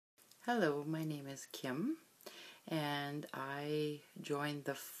Hello, my name is Kim, and I joined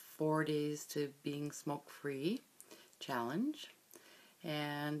the 4 days to being smoke-free challenge,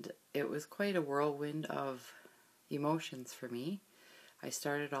 and it was quite a whirlwind of emotions for me. I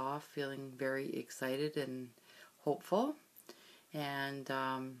started off feeling very excited and hopeful, and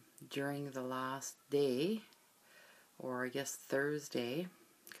during the last day, or I guess Thursday,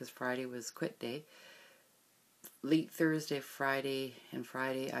 because Friday was quit day, late Thursday, Friday, and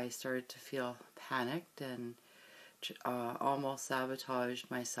Friday I started to feel panicked and almost sabotaged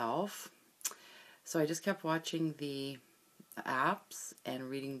myself. So I just kept watching the apps and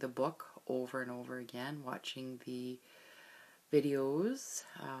reading the book over and over again, watching the videos,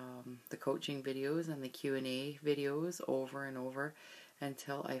 the coaching videos and the Q&A videos over and over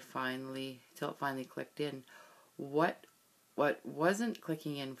until it finally clicked in. What wasn't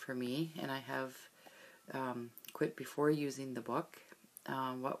clicking in for me, and I have quit before using the book.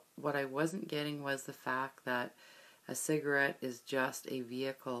 What I wasn't getting was the fact that a cigarette is just a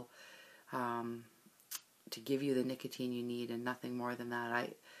vehicle to give you the nicotine you need and nothing more than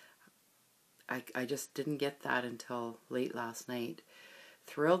that. I just didn't get that until late last night.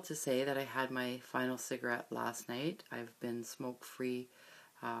 Thrilled to say that I had my final cigarette last night. I've been smoke-free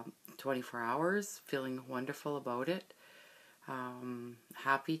 24 hours, feeling wonderful about it.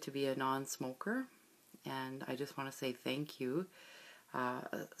 Happy to be a non-smoker. And I just want to say thank you,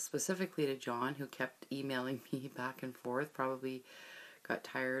 specifically to John, who kept emailing me back and forth. Probably got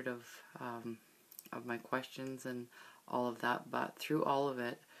tired of my questions and all of that, but through all of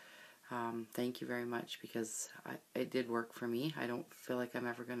it, thank you very much, because it did work for me. I don't feel like I'm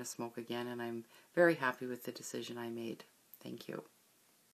ever going to smoke again, and I'm very happy with the decision I made. Thank you.